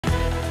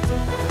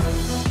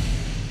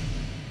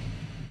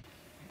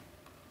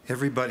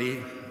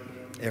Everybody,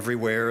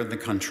 everywhere in the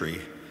country,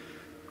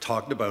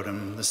 talked about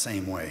him the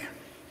same way.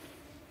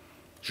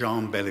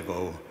 Jean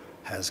Béliveau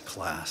has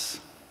class.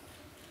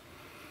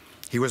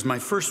 He was my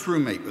first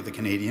roommate with the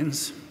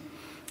Canadians.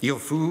 Il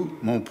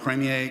fut mon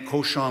premier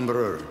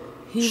co-chambreur.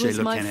 He was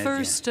my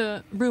first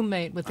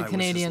roommate with the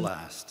Canadian. I was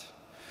his last.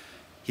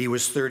 He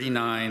was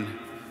 39,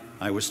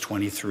 I was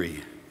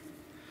 23.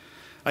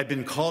 I'd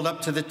been called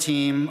up to the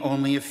team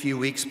only a few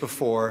weeks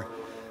before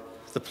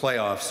the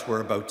playoffs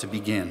were about to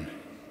begin.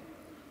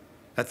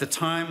 At the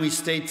time, we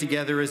stayed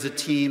together as a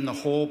team the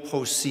whole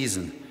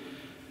postseason,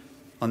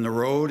 on the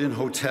road, in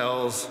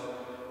hotels,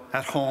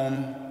 at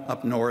home,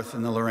 up north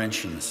in the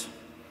Laurentians.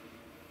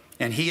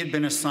 And he had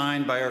been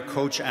assigned by our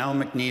coach, Al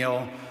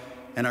McNeil,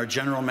 and our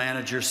general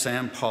manager,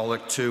 Sam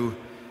Pollock, to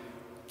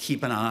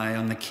keep an eye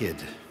on the kid,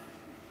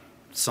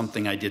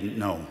 something I didn't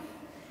know.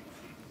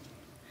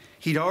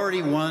 He'd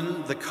already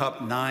won the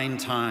Cup 9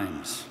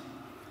 times.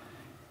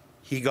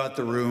 He got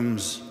the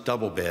room's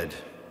double bed.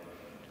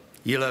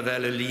 Il avait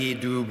le lit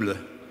double.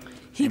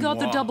 He got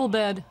the double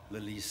bed,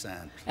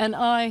 and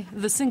I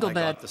the single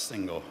bed. I got the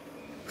single.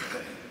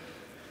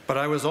 But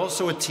I was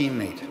also a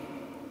teammate,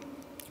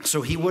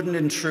 so he wouldn't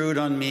intrude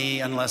on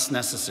me unless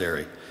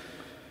necessary.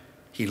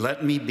 He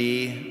let me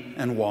be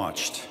and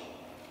watched,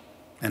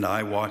 and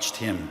I watched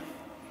him.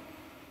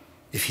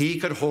 If he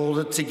could hold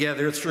it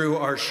together through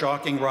our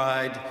shocking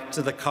ride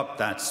to the Cup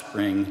that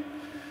spring,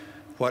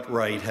 what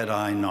right had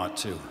I not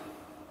to?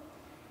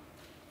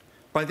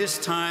 By this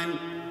time,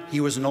 he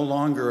was no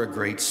longer a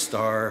great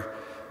star,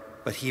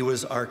 but he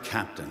was our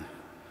captain,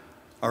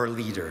 our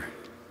leader.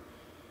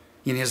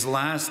 In his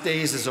last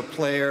days as a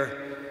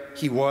player,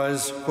 he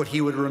was what he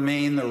would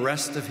remain the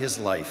rest of his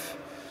life,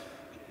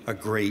 a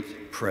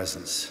great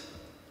presence.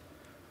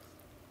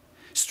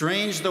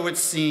 Strange though it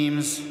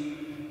seems,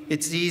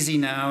 it's easy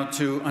now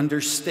to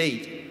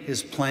understate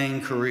his playing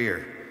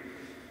career.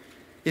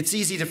 It's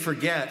easy to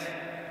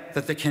forget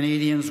that the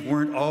Canadians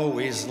weren't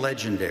always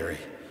legendary.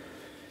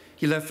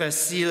 It's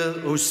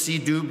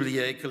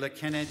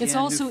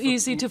also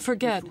easy to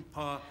forget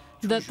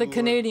that the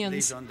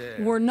Canadians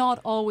were not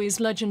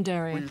always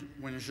legendary.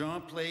 When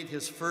Jean played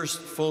his first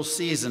full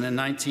season in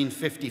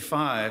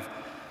 1955,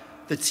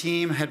 the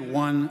team had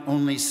won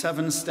only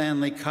 7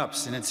 Stanley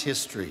Cups in its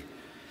history.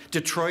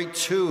 Detroit,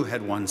 too,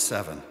 had won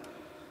 7.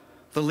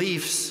 The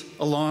Leafs,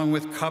 along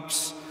with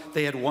cups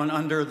they had won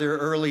under their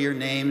earlier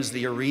names,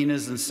 the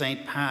Arenas and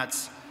St.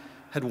 Pat's,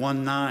 had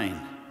won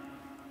 9.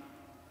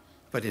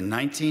 But in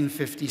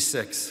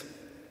 1956,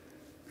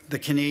 the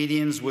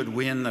Canadians would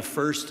win the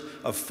first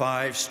of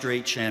 5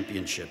 straight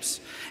championships,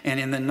 and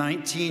in the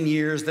 19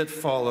 years that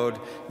followed,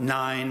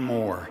 9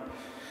 more,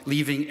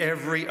 leaving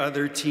every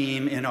other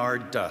team in our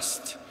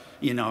dust,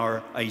 in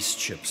our ice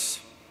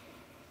chips.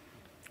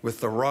 With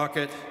the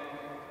Rocket,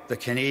 the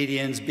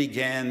Canadians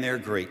began their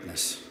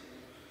greatness.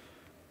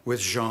 With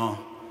Jean,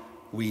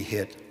 we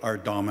hit our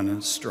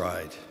dominant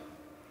stride.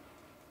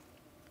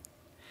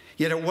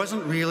 Yet it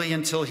wasn't really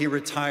until he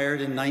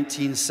retired in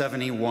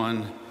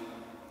 1971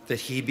 that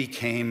he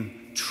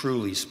became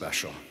truly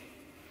special.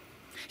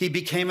 He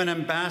became an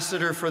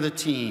ambassador for the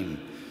team,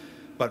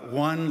 but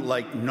one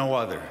like no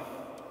other.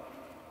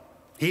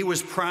 He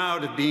was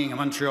proud of being a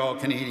Montreal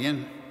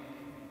Canadian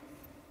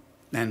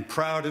and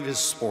proud of his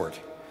sport.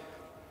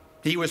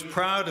 He was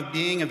proud of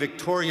being a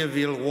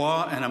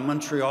Victoria-Villois and a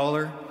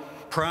Montrealer,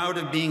 proud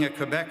of being a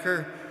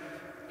Quebecer,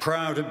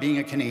 proud of being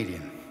a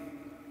Canadian.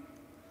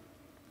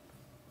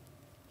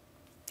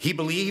 He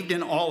believed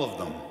in all of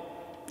them,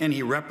 and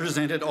he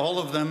represented all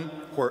of them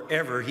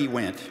wherever he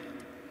went.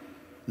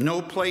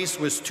 No place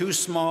was too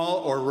small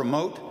or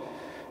remote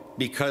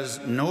because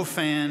no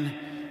fan,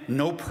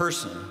 no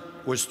person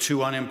was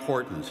too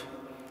unimportant.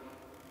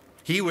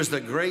 He was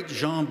the great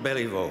Jean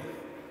Béliveau,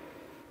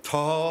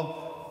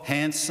 tall,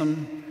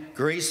 handsome,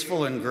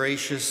 graceful and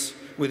gracious,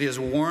 with his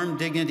warm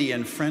dignity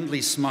and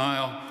friendly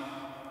smile,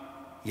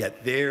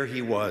 yet there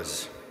he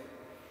was.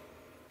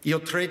 Il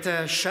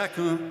traitait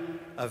chacun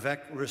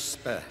avec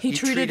respect. He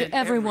treated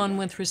everyone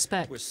with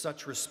respect. With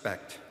such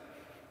respect.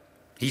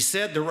 He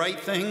said the right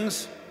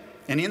things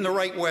and in the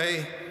right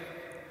way,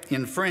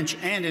 in French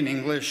and in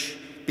English,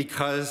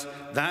 because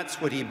that's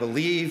what he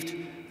believed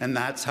and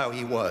that's how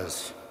he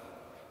was.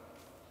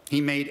 He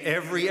made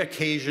every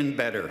occasion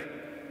better.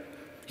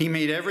 He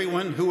made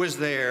everyone who was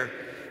there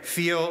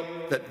feel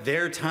that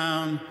their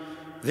town,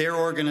 their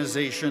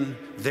organization,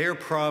 their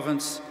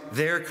province,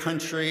 their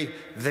country,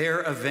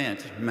 their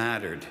event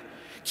mattered.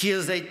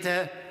 Qu'ils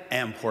étaient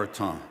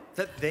importants.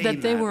 That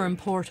they were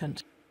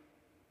important.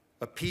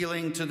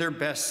 Appealing to their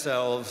best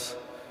selves,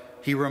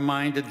 he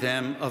reminded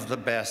them of the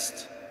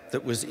best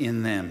that was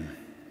in them.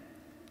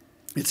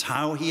 It's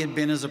how he had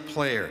been as a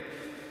player.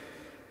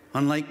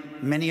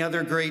 Unlike many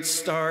other great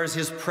stars,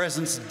 his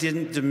presence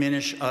didn't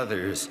diminish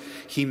others.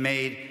 He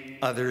made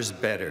others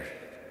better.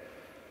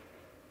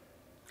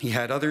 He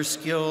had other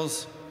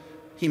skills.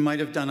 He might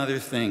have done other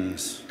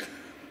things.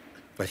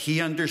 But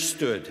he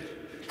understood,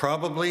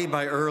 probably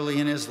by early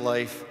in his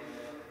life,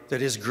 that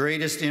his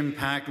greatest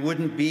impact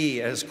wouldn't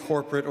be as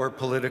corporate or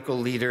political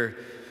leader,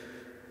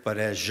 but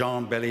as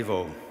Jean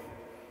Béliveau,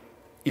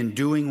 in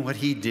doing what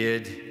he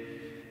did,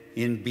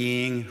 in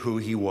being who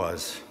he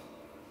was.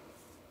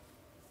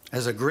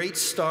 As a great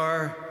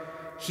star,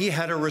 he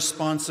had a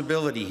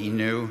responsibility, he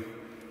knew,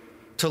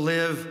 to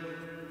live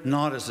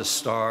not as a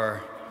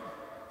star,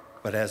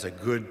 but as a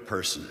good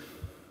person.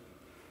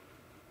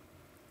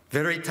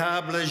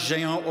 Véritable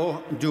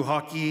géant du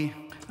hockey,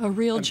 a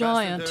real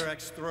giant,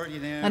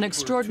 an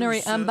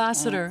extraordinary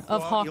ambassador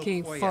of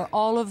hockey for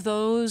all of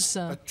those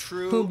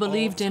who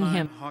believed in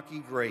him. Hockey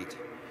great,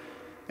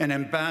 an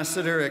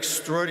ambassador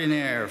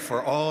extraordinaire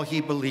for all he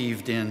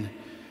believed in.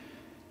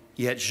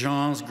 Yet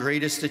Jean's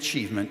greatest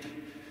achievement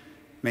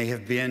may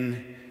have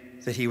been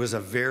that he was a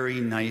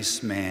very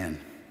nice man.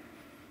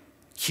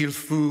 Qu'il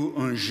fut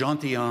un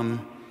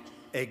gentilhomme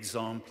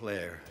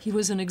exemplaire. He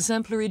was an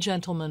exemplary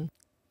gentleman.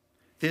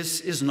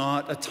 This is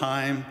not a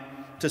time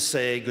to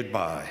say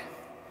goodbye.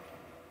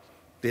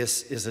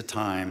 This is a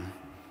time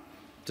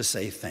to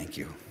say thank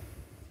you.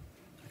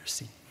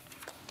 Merci.